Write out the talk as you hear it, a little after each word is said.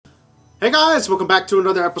Hey guys, welcome back to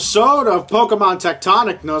another episode of Pokemon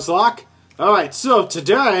Tectonic Nuzlocke. Alright, so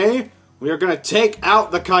today we are going to take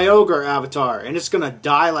out the Kyogre avatar, and it's going to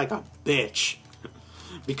die like a bitch.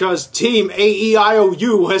 Because Team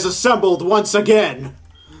A.E.I.O.U. has assembled once again.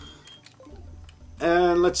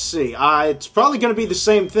 And let's see, it's probably going to be the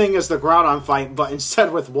same thing as the Groudon fight, but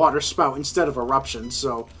instead with Water Spout instead of Eruption,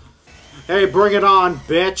 so... Hey, bring it on,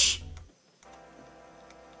 bitch!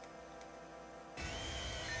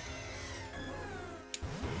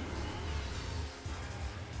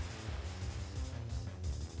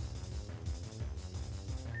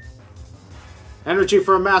 Energy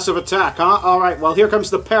for a massive attack, huh? Alright, well here comes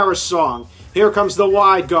the Paris song, here comes the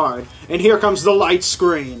Wide Guard, and here comes the Light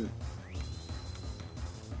Screen.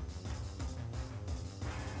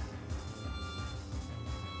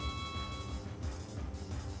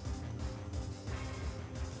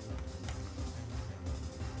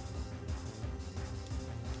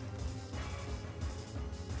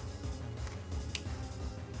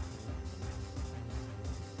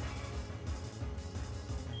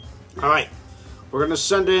 Alright. We're going to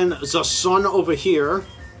send in the Sun over here.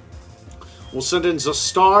 We'll send in the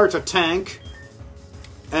Star to tank.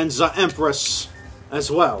 And the Empress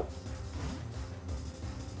as well.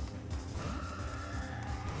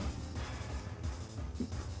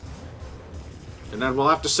 And then we'll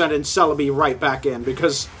have to send in Celebi right back in,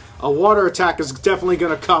 because a water attack is definitely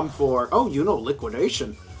going to come for... Oh, you know,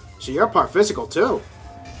 Liquidation. So you're part physical, too.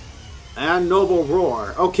 And Noble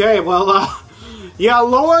Roar. Okay, well, yeah,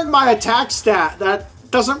 lowering my attack stat, that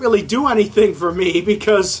doesn't really do anything for me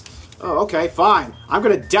because... Oh, okay, fine. I'm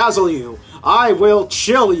gonna dazzle you. I will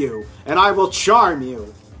chill you. And I will charm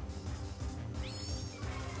you.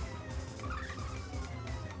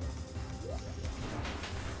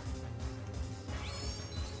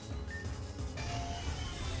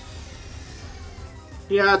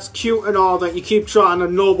 Yeah, it's cute and all that you keep trying to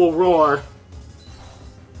Noble Roar.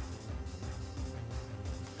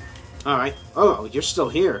 Alright. Oh, you're still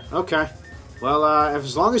here. Okay. Well,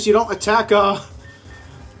 as long as you don't attack,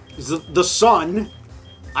 the Sun,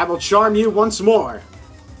 I will charm you once more.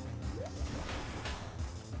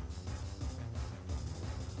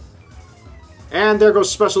 And there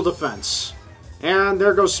goes Special Defense. And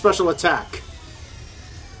there goes Special Attack.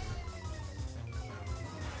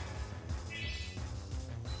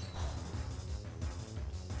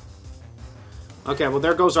 Okay, well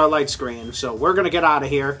there goes our light screen, so we're gonna get out of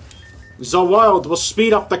here. The world will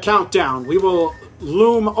speed up the countdown. We will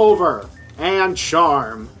loom over and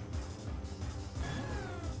charm.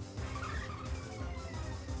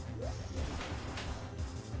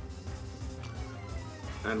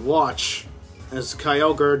 And watch as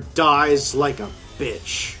Kyogre dies like a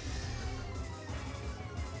bitch.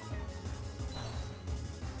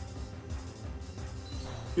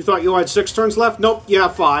 You thought you had 6 turns left? Nope, you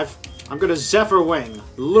have 5. I'm gonna Zephyr Wing,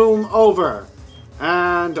 loom over.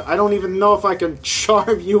 And I don't even know if I can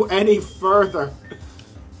charm you any further.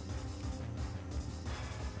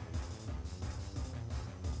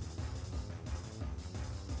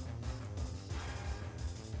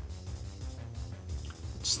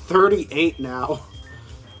 It's 38 now.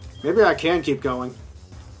 Maybe I can keep going.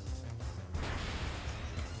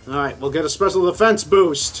 Alright, we'll get a special defense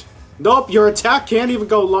boost. Nope, your attack can't even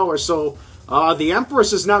go lower, so the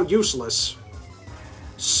Empress is now useless.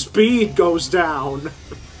 Speed goes down.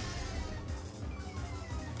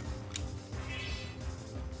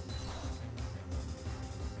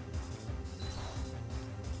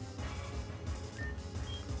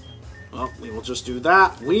 Well, we will just do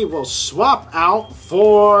that. We will swap out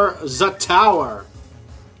for the tower.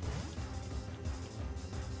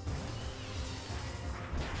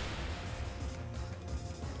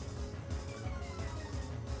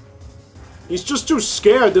 He's just too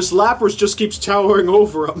scared. This Lapras just keeps towering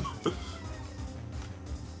over him.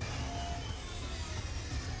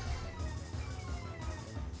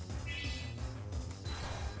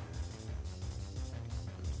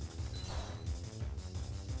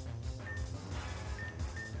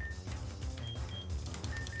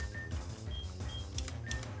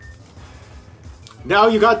 Now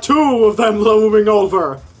you got 2 of them looming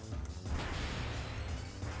over.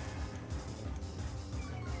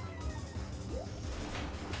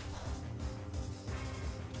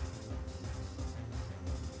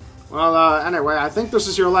 Well, anyway, I think this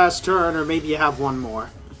is your last turn, or maybe you have one more.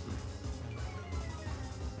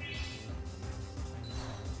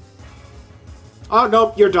 Oh,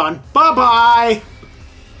 nope, you're done. Bye-bye!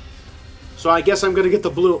 So I guess I'm gonna get the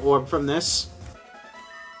blue orb from this.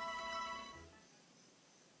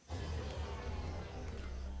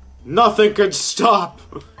 Nothing could stop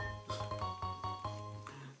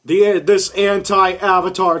this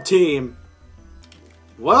anti-Avatar team.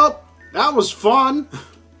 Well, that was fun.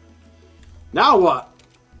 Now what?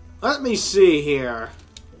 Let me see here.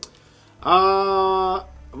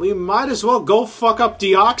 We might as well go fuck up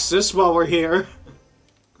Deoxys while we're here.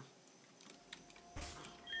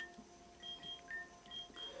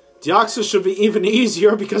 Deoxys should be even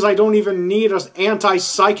easier because I don't even need an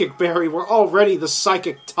anti-psychic berry. We're already the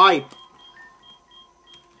psychic type.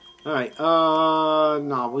 Alright,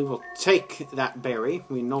 no, we will take that berry.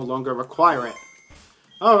 We no longer require it.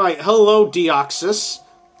 Alright, hello Deoxys.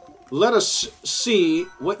 Let us see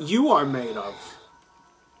what you are made of.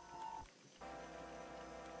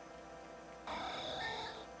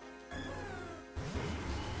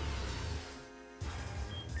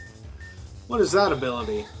 What is that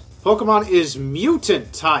ability? Pokemon is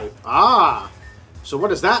mutant type. Ah, so what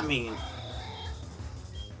does that mean?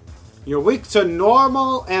 You're weak to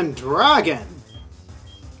normal and dragon.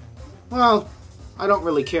 Well, I don't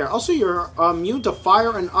really care. Also, you're immune to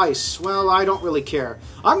fire and ice. Well, I don't really care.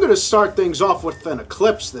 I'm going to start things off with an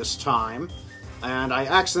eclipse this time. And I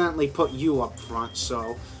accidentally put you up front,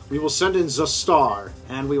 so we will send in Zastar.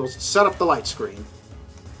 And we will set up the light screen.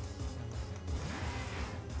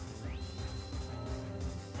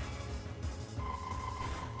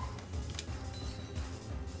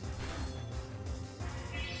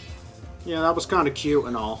 Yeah, that was kind of cute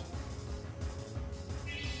and all.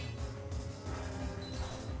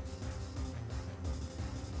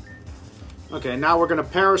 Okay, now we're going to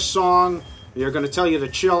pair a song. We are going to tell you to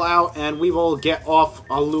chill out, and we will get off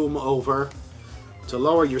A.E.I.O.U over to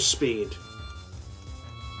lower your speed.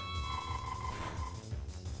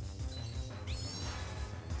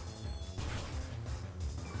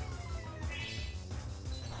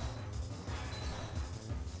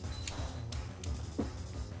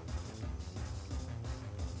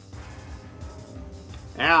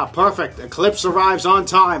 Yeah, perfect. Eclipse arrives on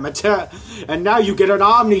time. And now you get an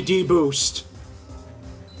Omni D-boost.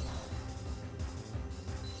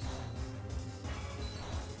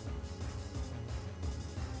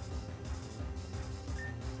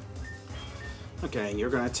 Okay,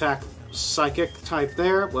 you're going to attack Psychic type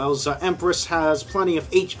there. Well, the Empress has plenty of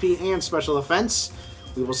HP and special defense.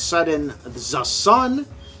 We will set in the Sun,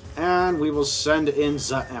 and we will send in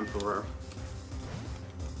the Emperor.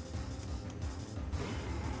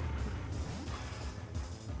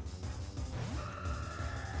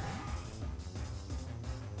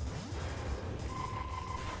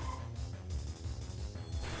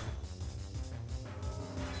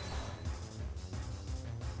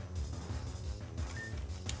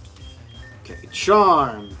 Okay,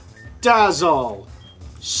 Charm, Dazzle,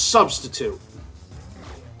 Substitute.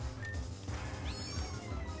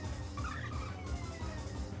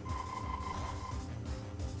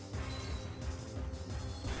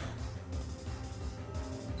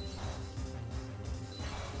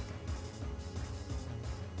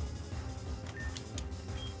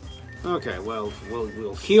 Okay, well,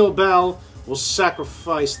 we'll heal Bell. We'll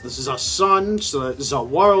sacrifice the Sun so that the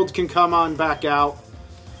world can come on back out.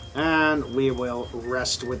 And we will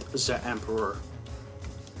rest with the Emperor.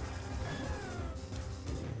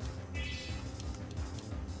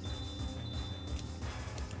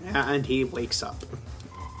 And he wakes up.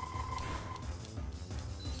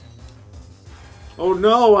 Oh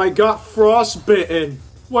no, I got frostbitten!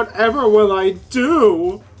 Whatever will I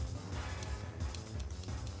do?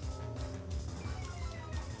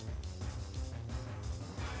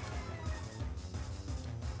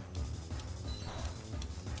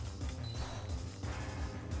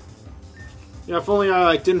 Yeah, if only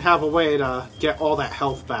I didn't have a way to get all that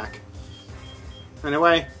health back.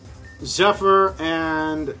 Anyway, Zephyr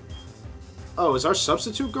and... Oh, is our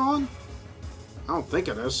substitute gone? I don't think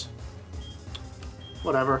it is.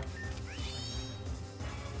 Whatever.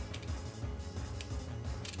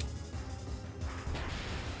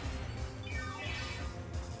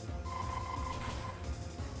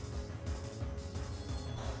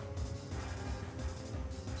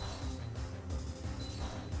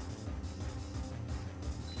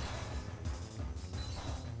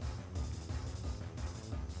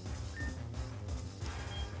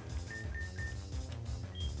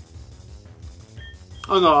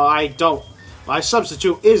 Oh no, I don't. My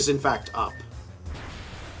substitute is in fact up.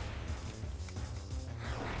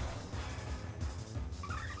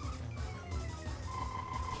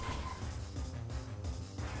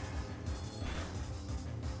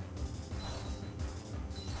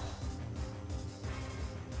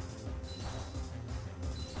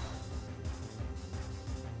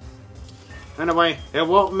 Anyway, it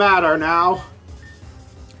won't matter now.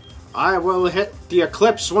 I will hit the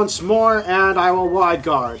Eclipse once more, and I will wide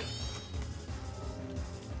guard.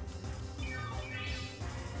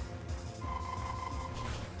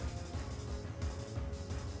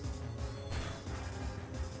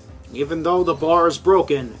 Even though the bar is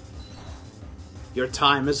broken, your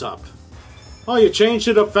time is up. Oh, you changed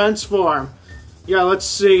the defense form. Yeah, let's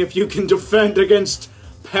see if you can defend against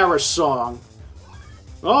Perish Song.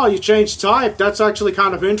 Oh, you changed type. That's actually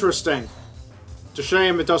kind of interesting. It's a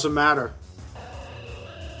shame it doesn't matter.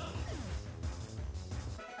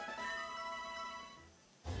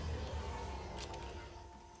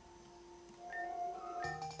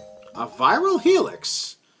 A viral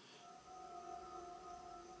helix.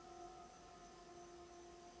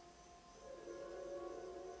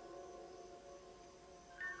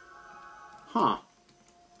 Huh.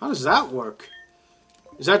 How does that work?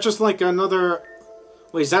 Is that just like another...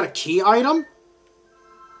 Wait, is that a key item?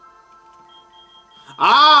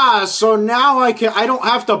 Ah, so now I don't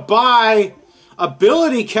have to buy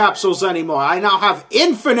ability capsules anymore. I now have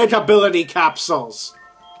infinite ability capsules.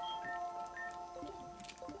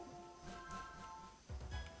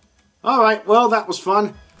 Alright, well, that was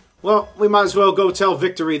fun. Well, we might as well go tell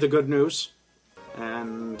Victory the good news.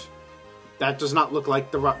 And that does not look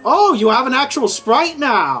like the right... Oh, you have an actual sprite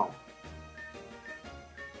now!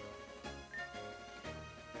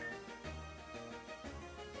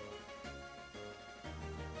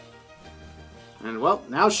 And, well,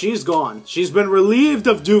 now she's gone. She's been relieved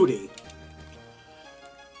of duty.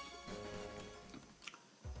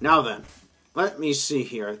 Now then, let me see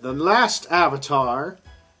here. The last avatar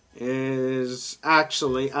is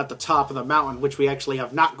actually at the top of the mountain, which we actually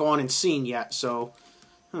have not gone and seen yet, so...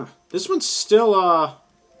 Huh. This one's still,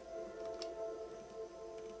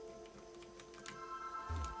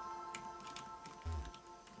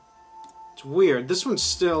 It's weird. This one's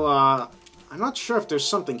still, I'm not sure if there's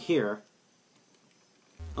something here.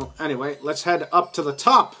 Oh, anyway, let's head up to the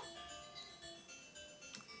top.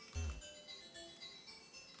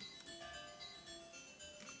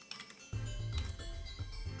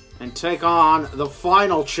 And take on the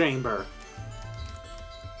final chamber.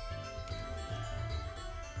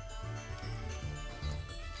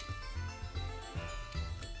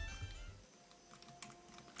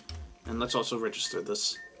 And let's also register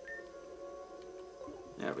this.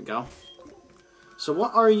 There we go. So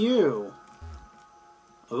what are you?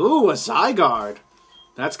 Ooh, a Zygarde.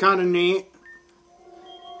 That's kind of neat.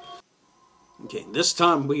 Okay, this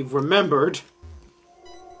time we've remembered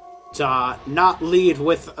to not lead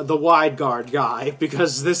with the wide guard guy,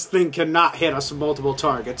 because this thing cannot hit us multiple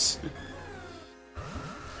targets.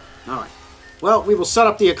 Alright. Well, we will set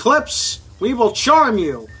up the Eclipse, we will charm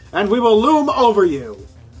you, and we will loom over you,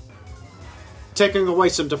 taking away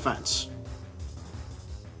some defense.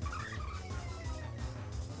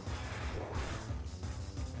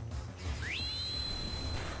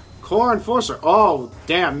 Core Enforcer. Oh,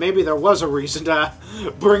 damn, maybe there was a reason to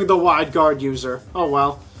bring the wide guard user. Oh,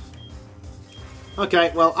 well.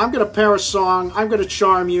 Okay, well, I'm gonna Perish Song, I'm gonna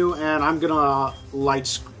Charm You, and I'm gonna Light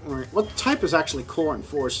Screen. What type is actually Core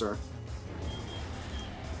Enforcer?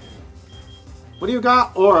 What do you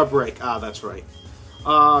got? Aura Break. Ah, that's right.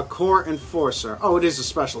 Core Enforcer. Oh, it is a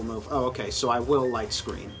special move. Oh, okay, so I will Light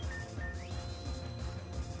Screen.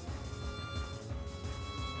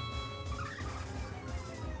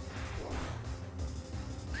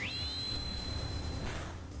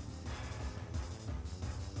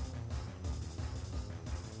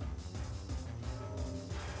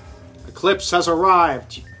 Eclipse has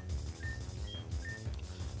arrived.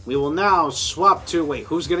 We will now swap to... Wait,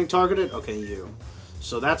 who's getting targeted? Okay, you.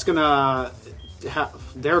 So that's gonna...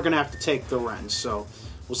 They're gonna have to take the Wrens. So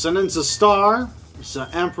we'll send in the Star, the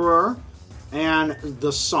Emperor, and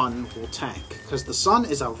the Sun will tank. Because the Sun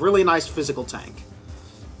is a really nice physical tank.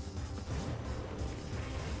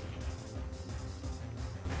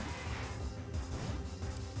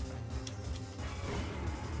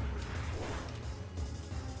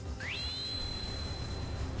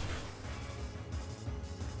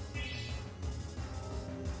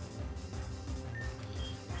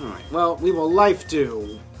 Alright, well, we will Life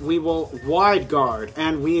Dew, we will Wide Guard,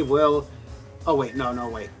 and we will... Oh, wait, no,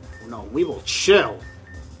 wait. No, we will Chill.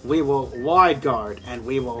 We will Wide Guard, and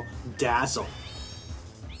we will Dazzle.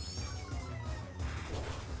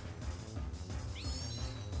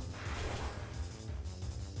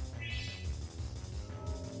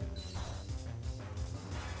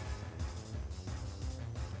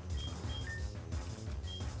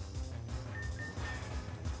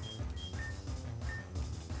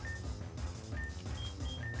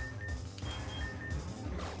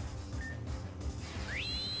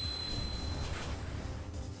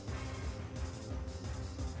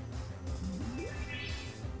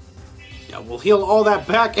 Yeah, we'll heal all that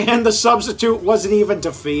back, and the substitute wasn't even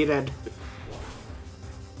defeated.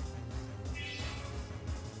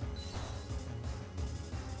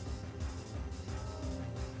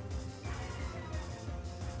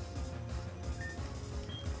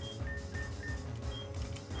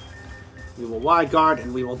 We will wide guard,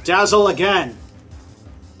 and we will dazzle again.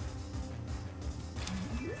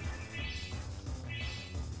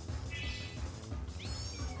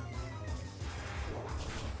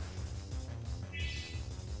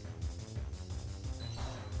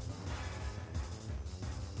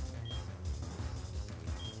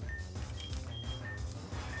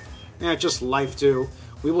 Yeah, just life do.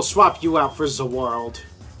 We will swap you out for the world.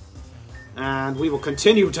 And we will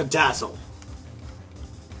continue to dazzle.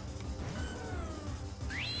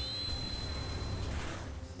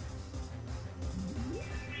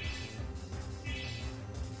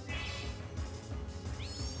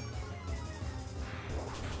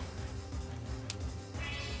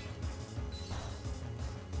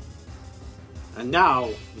 And now,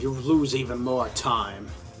 you lose even more time.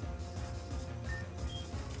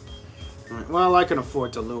 Alright, well, I can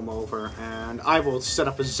afford to loom over, and I will set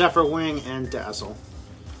up a Zephyr Wing and Dazzle.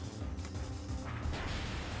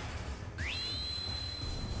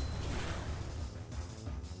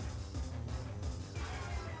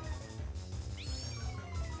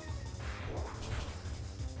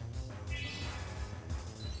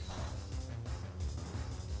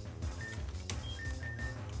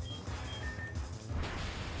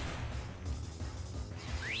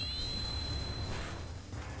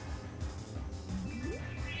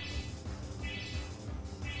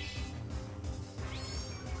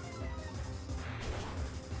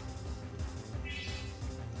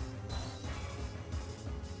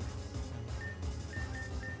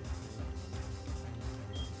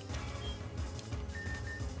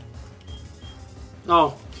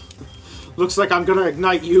 Oh, looks like I'm gonna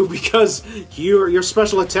ignite you because your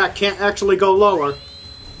special attack can't actually go lower.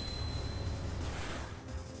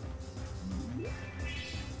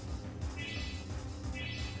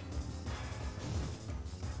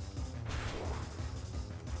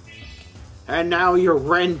 And now your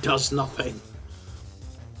Ren does nothing.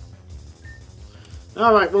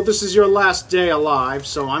 Alright, well this is your last day alive,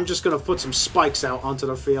 so I'm just gonna put some spikes out onto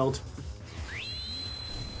the field.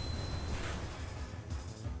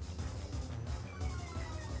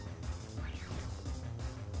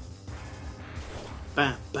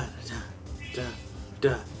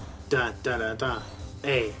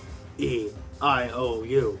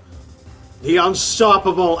 A.E.I.O.U. The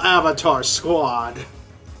Unstoppable Avatar Squad.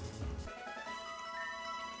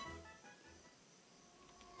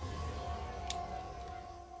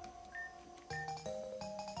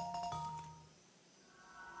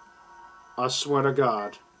 I swear to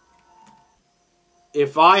God.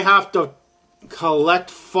 If I have to collect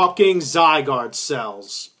fucking Zygarde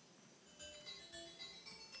cells.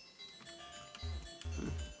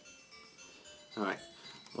 Alright.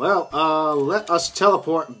 Well, let us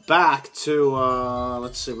teleport back to,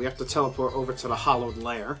 let's see, we have to teleport over to the Hallowed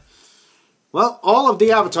Lair. Well, all of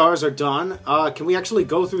the avatars are done. Can we actually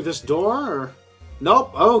go through this door, or?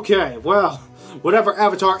 Nope, okay, well, whatever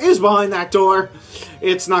avatar is behind that door,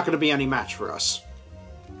 it's not going to be any match for us.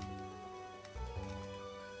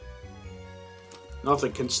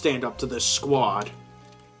 Nothing can stand up to this squad.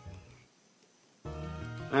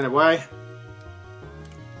 Anyway.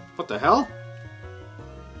 What the hell?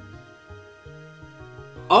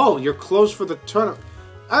 Oh, you're closed for the tournament.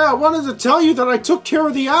 I wanted to tell you that I took care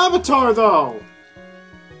of the avatar, though!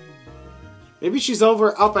 Maybe she's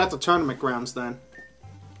up at the tournament grounds, then.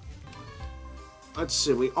 Let's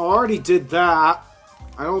see, we already did that.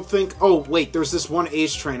 I don't think... Oh, wait, there's this one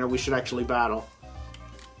ace trainer we should actually battle.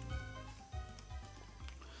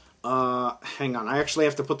 Hang on. I actually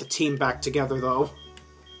have to put the team back together, though.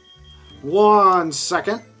 1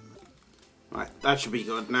 second. Alright, that should be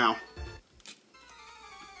good now.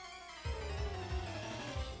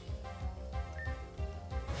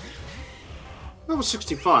 Level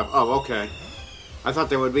 65. Oh, okay. I thought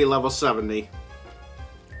they would be level 70.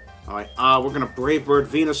 Alright, we're gonna Brave Bird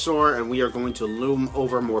Venusaur, and we are going to loom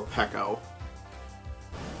over Morpeko.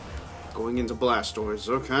 Going into Blastoise,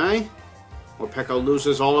 okay. Morpeko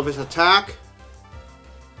loses all of his attack.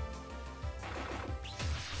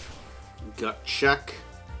 Gut check.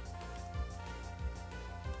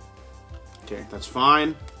 Okay, that's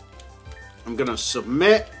fine. I'm gonna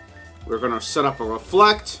submit. We're gonna set up a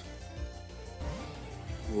Reflect.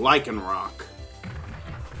 Lycanroc.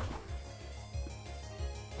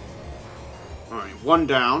 Alright, 1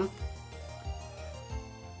 down.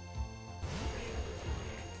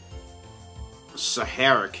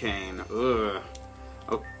 Sahara Cane. Ugh.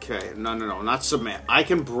 Okay, no, not submit. I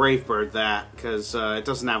can Brave Bird that, because it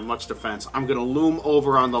doesn't have much defense. I'm going to loom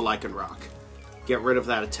over on the Lycanroc. Get rid of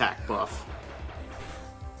that attack buff.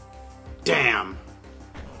 Damn!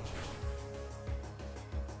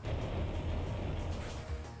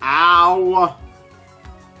 Ow!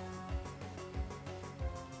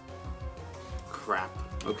 Crap.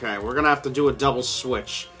 Okay, we're going to have to do a double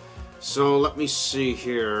switch. So, let me see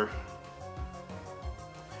here.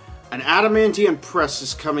 An Adamantium Press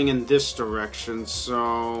is coming in this direction,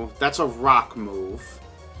 so that's a rock move.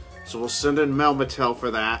 So we'll send in Melmetal for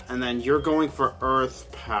that, and then you're going for Earth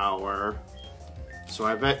Power. So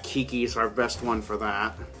I bet Kiki's our best one for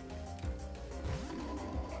that.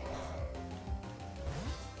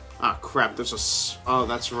 Ah, crap, there's a... Oh,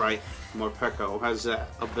 that's right. Morpeko has that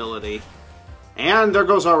ability. And there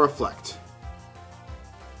goes our Reflect.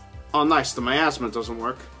 Oh, nice, the Miasma doesn't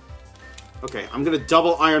work. Okay, I'm gonna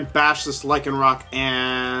double Iron Bash this Lycanroc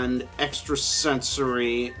and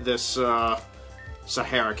Extrasensory this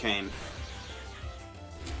Sahara Cane.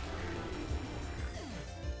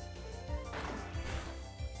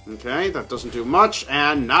 Okay, that doesn't do much,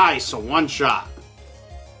 and nice, a one-shot.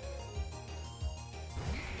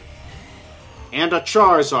 And a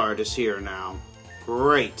Charizard is here now.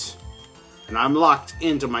 Great. And I'm locked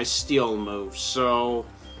into my Steel move, so...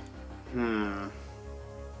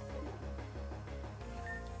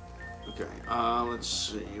 Okay, let's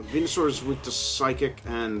see. Venusaur is weak to Psychic,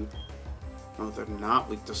 and... Oh, they're not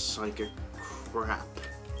weak to Psychic. Crap.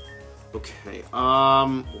 Okay,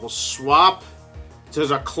 we'll swap to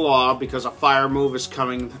the Claw, because a Fire move is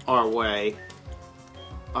coming our way.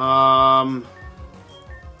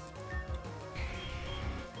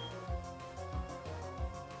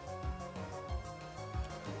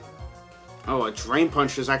 Oh, a Drain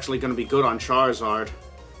Punch is actually going to be good on Charizard.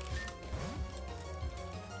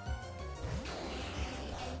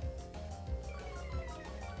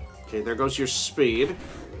 Okay, there goes your speed.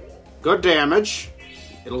 Good damage.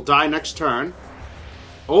 It'll die next turn.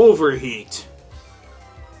 Overheat.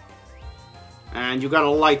 And you got a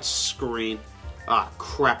light screen. Ah,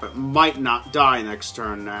 crap. It might not die next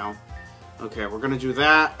turn now. Okay, we're going to do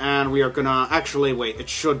that. And we are going to... Actually, wait. It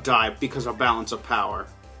should die because of Balance of Power.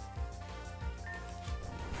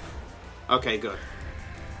 Okay, good.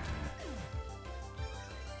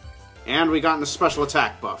 And we got a special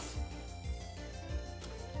attack buff.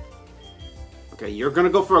 Okay, you're gonna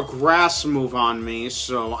go for a grass move on me,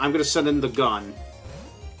 so I'm gonna send in the gun.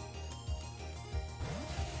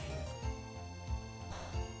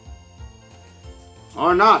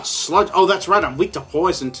 Or not, Sludge. Oh, that's right, I'm weak to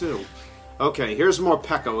poison too. Okay, here's more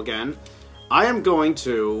Morpeko again. I am going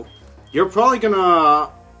to... You're probably gonna...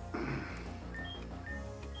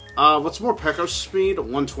 what's Morpeko's speed?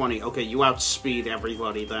 120. Okay, you outspeed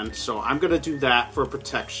everybody then, so I'm gonna do that for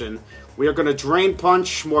protection. We are gonna Drain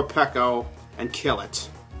Punch Morpeko and kill it.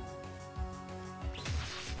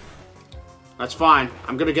 That's fine.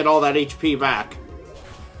 I'm gonna get all that HP back.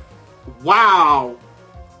 Wow!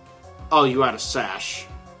 Oh, you had a Sash.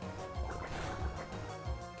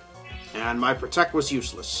 And my Protect was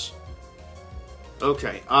useless.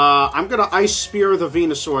 Okay, I'm gonna Ice Spear the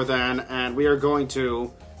Venusaur then, and we are going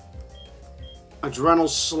to... Adrenal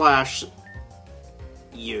Slash...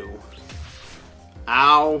 you.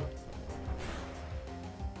 Ow.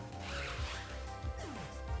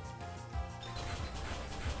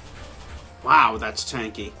 Wow, that's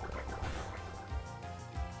tanky.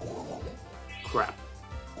 Crap.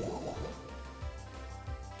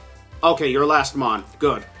 Okay, your last Mon.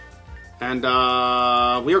 Good. And,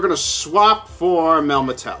 we are gonna swap for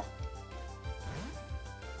Melmetal.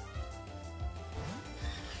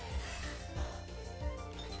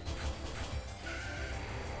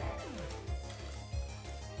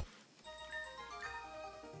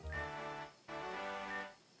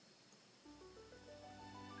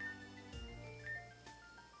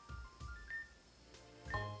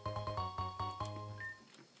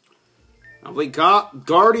 We got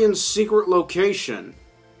Guardian's secret location.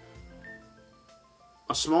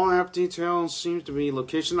 A small map detail seems to be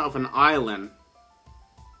location of an island.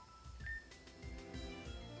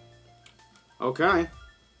 Okay.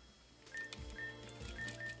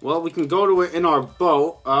 Well, we can go to it in our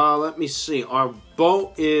boat. Let me see. Our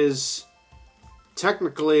boat is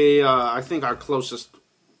technically, I think our closest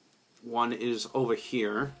one is over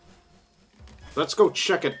here. Let's go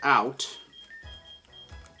check it out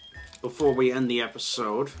before we end the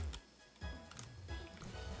episode.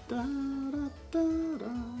 Da, da, da, da.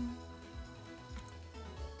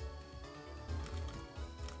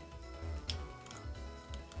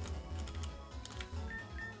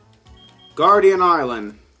 Guardian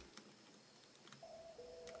Island.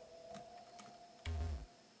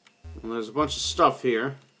 Well, there's a bunch of stuff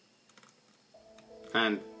here.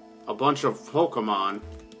 And a bunch of Pokemon.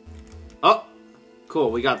 Oh! Cool,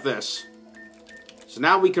 we got this. So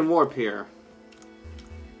now we can warp here.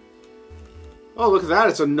 Oh, look at that.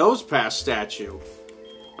 It's a Nosepass statue.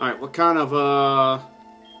 Alright, what kind of,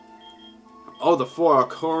 Oh, the 4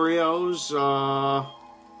 Arcorios,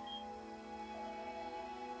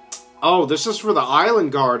 Oh, this is for the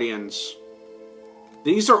Island Guardians.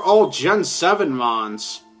 These are all Gen 7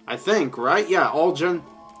 mons. I think, right? Yeah, all Gen...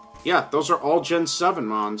 Yeah, those are all Gen 7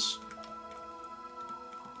 mons.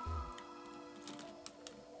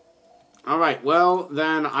 Alright, well,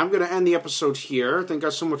 then I'm going to end the episode here. Thank you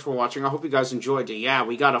guys so much for watching. I hope you guys enjoyed it. Yeah,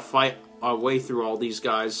 we got to fight our way through all these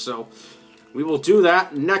guys, so we will do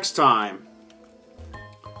that next time.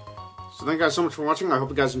 So thank you guys so much for watching. I hope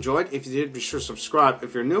you guys enjoyed. If you did, be sure to subscribe.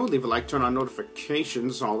 If you're new, leave a like, turn on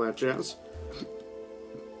notifications, all that jazz.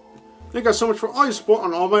 Thank you guys so much for all your support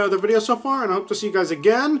on all my other videos so far, and I hope to see you guys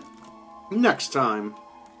again next time.